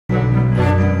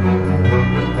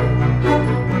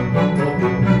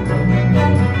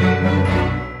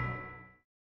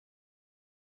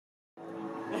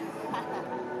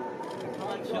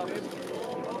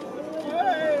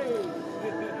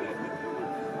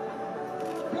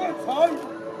Good, Tom.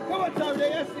 Come on, Tony,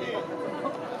 that's it.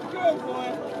 Good boy.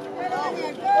 Get on you,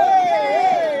 go! Hey, hey,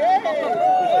 hey, hey,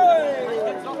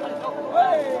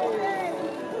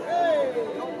 hey.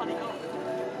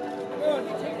 Good,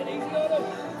 you take it easy on him.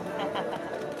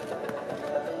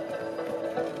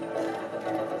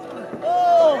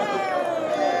 Oh!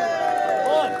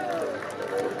 One.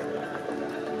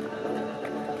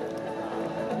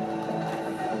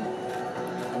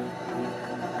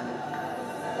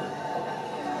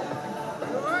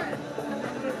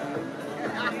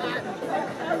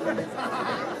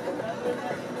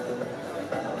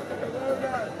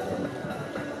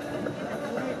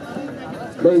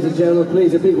 Ladies and gentlemen,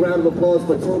 please a big round of applause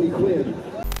for Tony Quinn.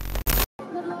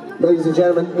 Ladies and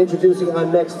gentlemen, introducing our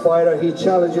next fighter. He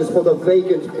challenges for the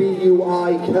vacant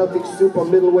BUI Celtic Super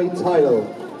Middleweight title.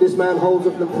 This man holds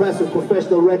an impressive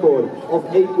professional record of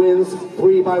 8 wins,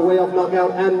 3 by way of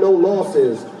knockout and no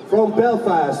losses. From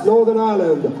Belfast, Northern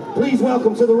Ireland, please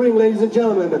welcome to the ring, ladies and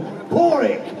gentlemen,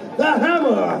 Padraig, the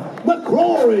Hammer,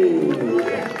 McCrory.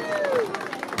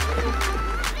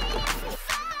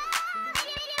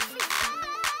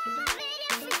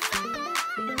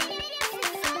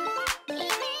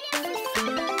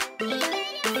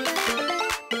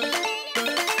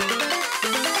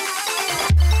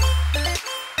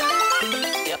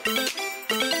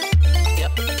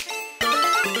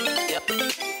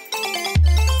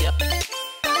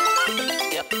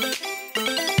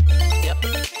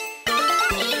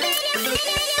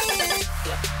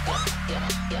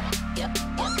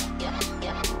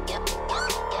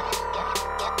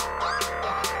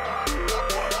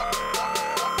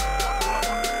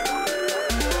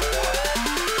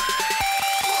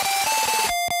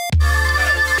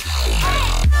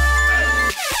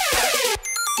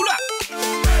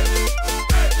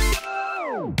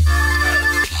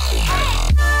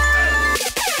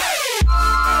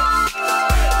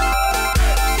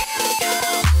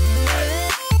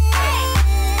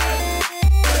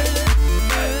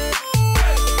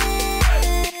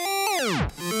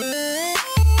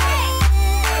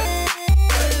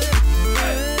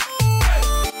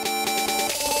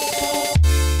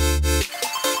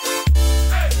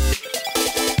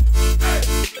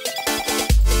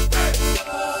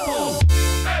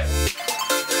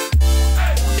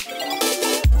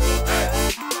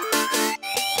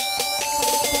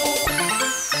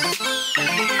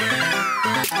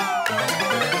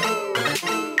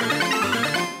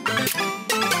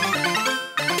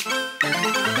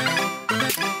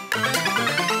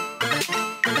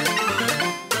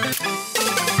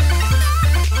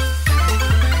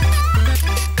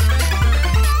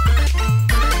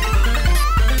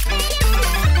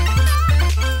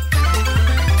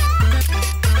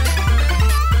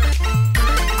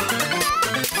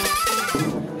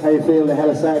 How you feeling the hell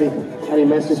of Saturday? Any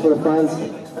messages for the fans?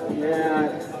 Yeah,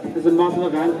 it's a massive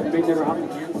event. It may never happen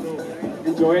again, so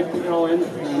enjoy it, put it all in,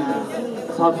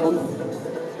 let's have fun.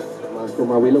 That's good,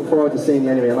 man. We look forward to seeing you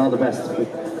anyway, and all the best.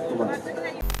 Come on.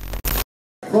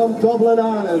 From Dublin,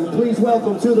 Ireland, please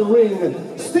welcome to the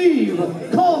ring, Steve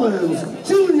Collins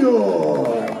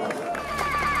Jr.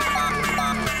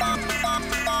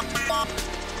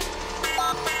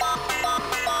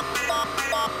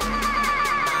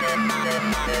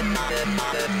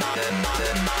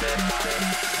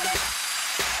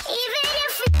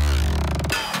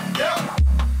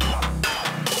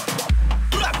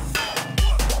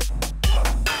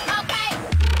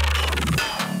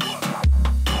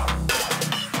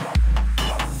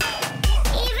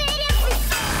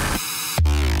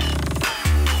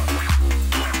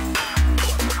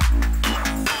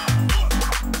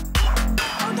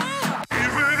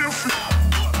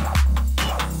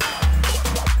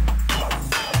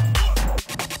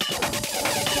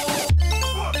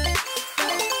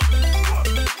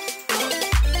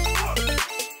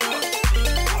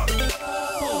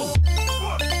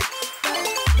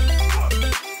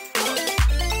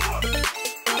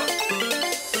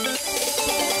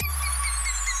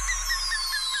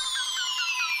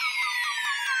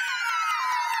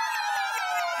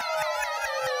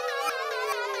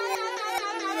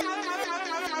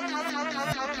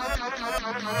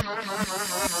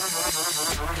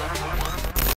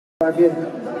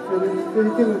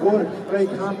 Feeling good, great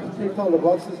camp, ticked all the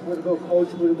boxes, with a good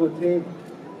coach, with a good team.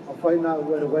 I'm fighting out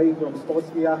with a weight where I'm supposed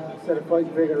to be at, instead of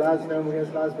fighting bigger lads now, I'm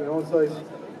against lads my own size.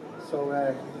 So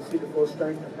you see the full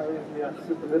strength and carrying me at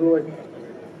super middleweight.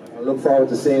 I look forward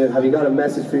to seeing it. Have you got a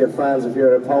message for your fans if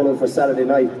you're an opponent for Saturday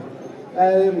night?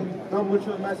 Not much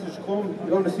of a message to come. You're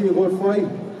going to see a good fight.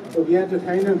 It'll be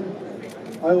entertaining.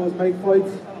 I always make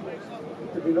fights.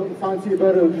 There'll be nothing fancy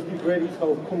about it. It'll just be great.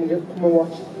 So come and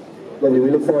watch. Lovely,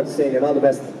 we look forward to seeing you, and all the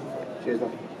best. Cheers,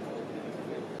 man.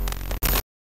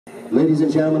 Ladies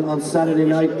and gentlemen, on Saturday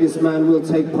night, this man will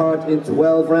take part in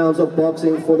 12 rounds of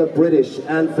boxing for the British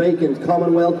and vacant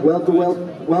Commonwealth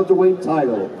welterweight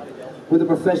title. With a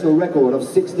professional record of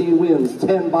 16 wins,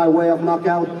 10 by way of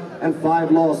knockout, and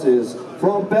 5 losses.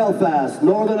 From Belfast,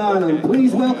 Northern Ireland,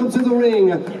 please welcome to the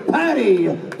ring,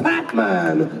 Paddy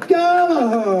 "Patman"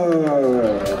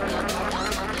 Gallagher.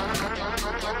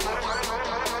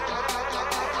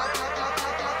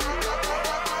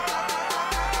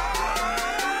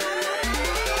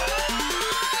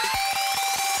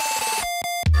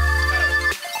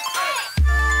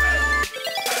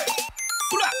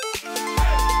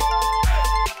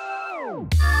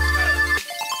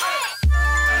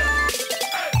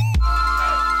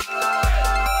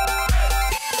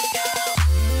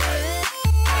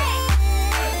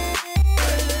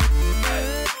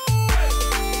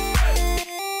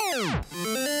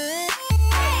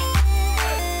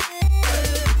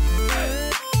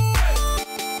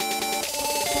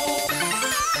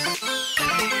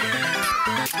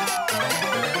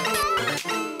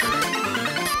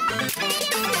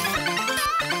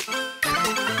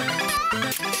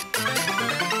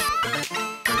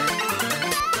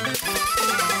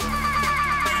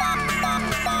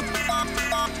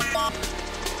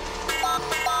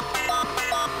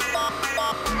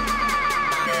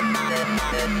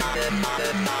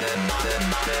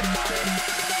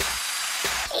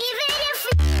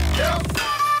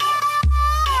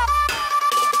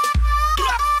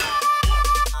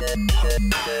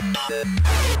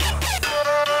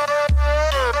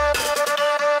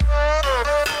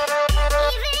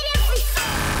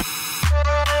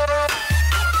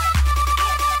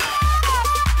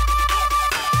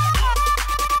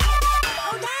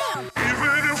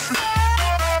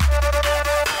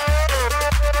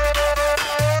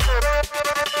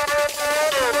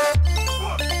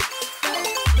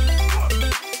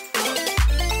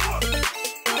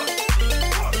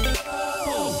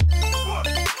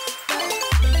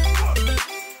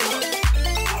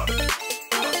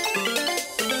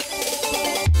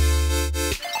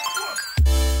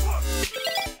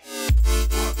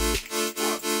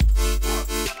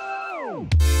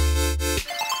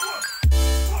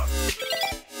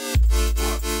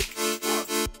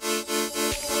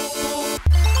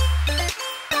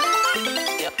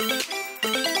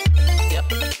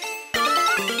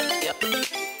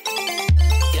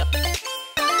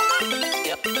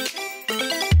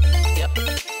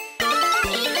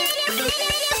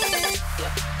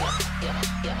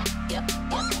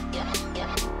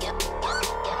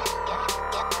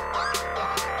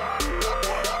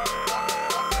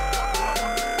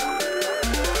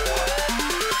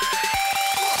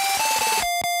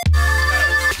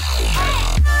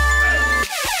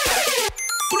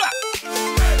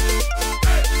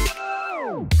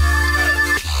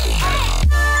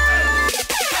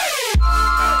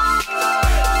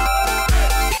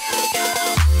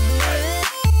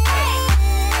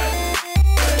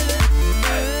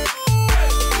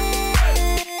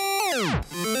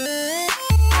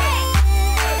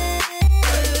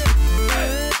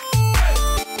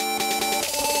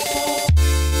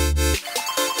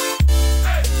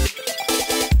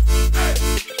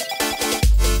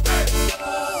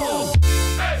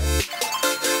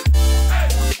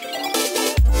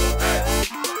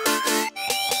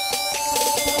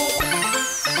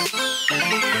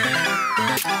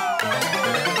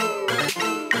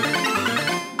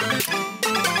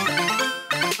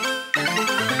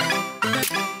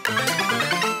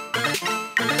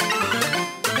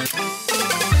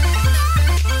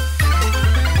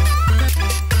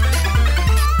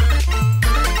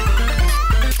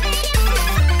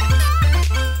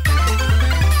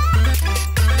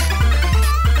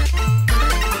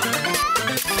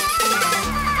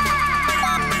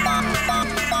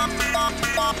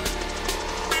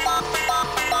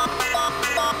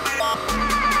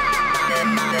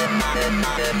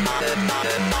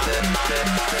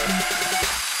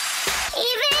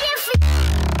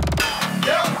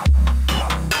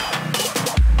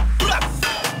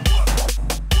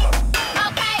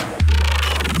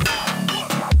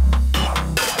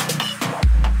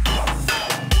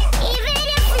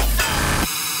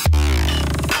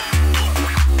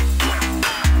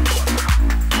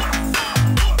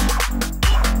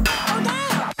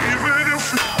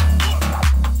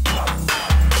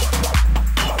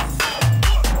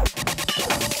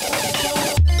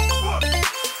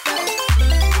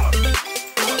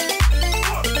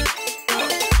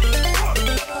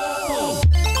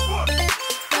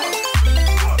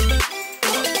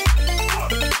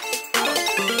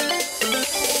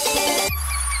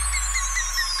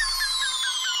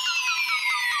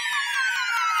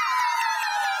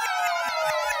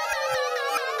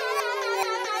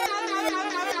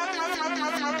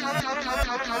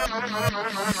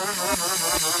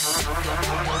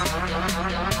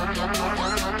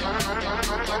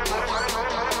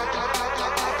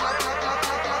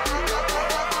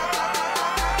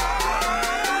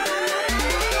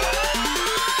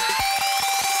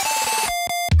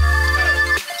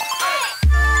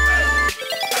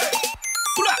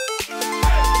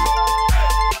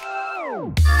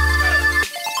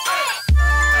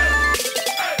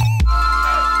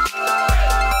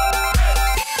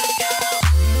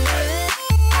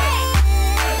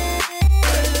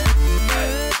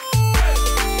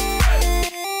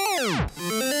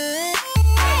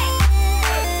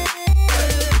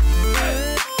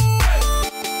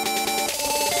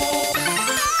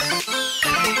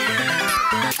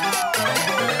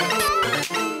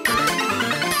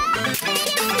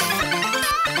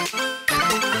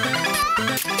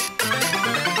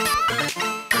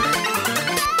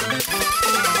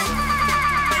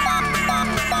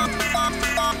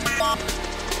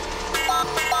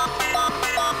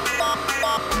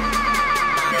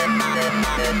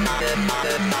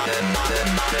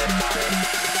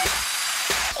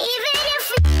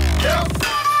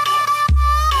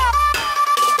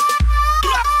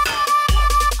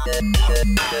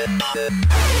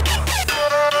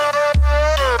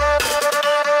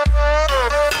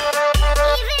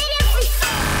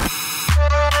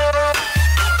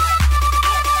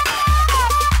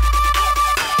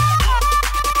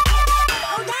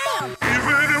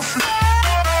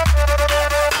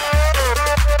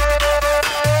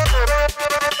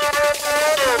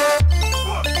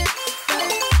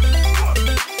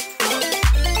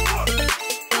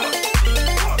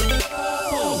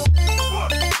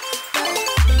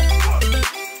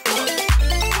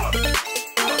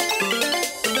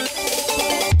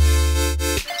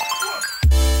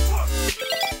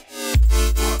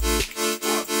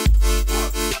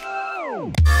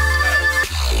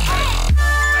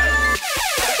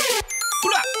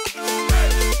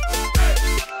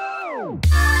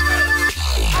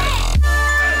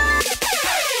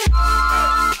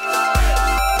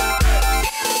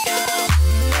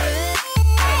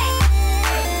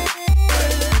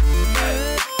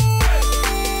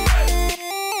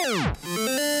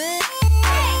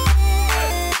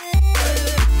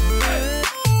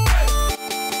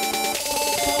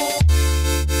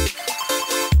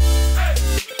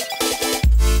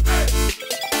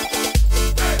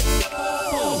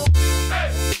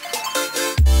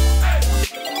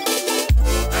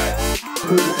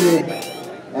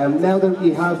 Now that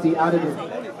you have the added,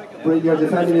 you're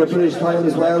defending your British title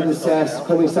as well this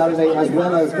coming Saturday, as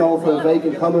well as going for a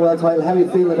vacant Commonwealth title. How do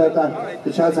you feel about that,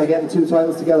 the chance of getting two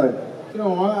titles together? You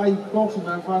know, I boxed in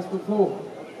Belfast before,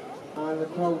 and the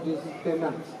crowd is dead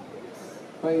nuts.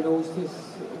 But you know, it's this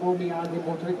won't be on the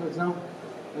more titles now,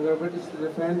 and we're British to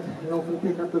defend, and hopefully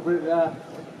pick up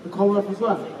the Commonwealth as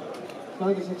well. So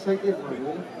I'm just excited for it,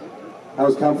 really.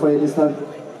 How's camp for you this time?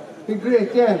 It's been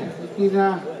great, yeah. It's been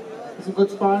it's a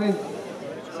good sparring.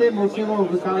 Same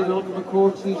old, with Gallagher up the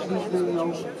coach, he's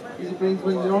a brains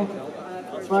wing, you know.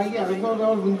 But yeah, it's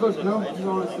all been good, you know. You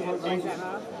know, it's about nice.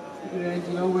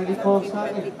 You know, ready for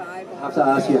Saturday. I have to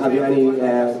ask you, have you any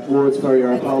words for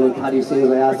your opponent, Paddy, seeing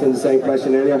as I asked him the same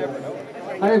question earlier?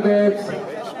 Hi, babes.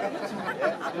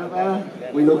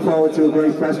 We look forward to a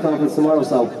great press conference tomorrow,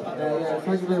 so. Yeah,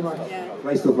 thank you very much.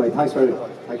 Great stuff, mate. Thanks very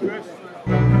much. Thank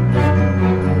you.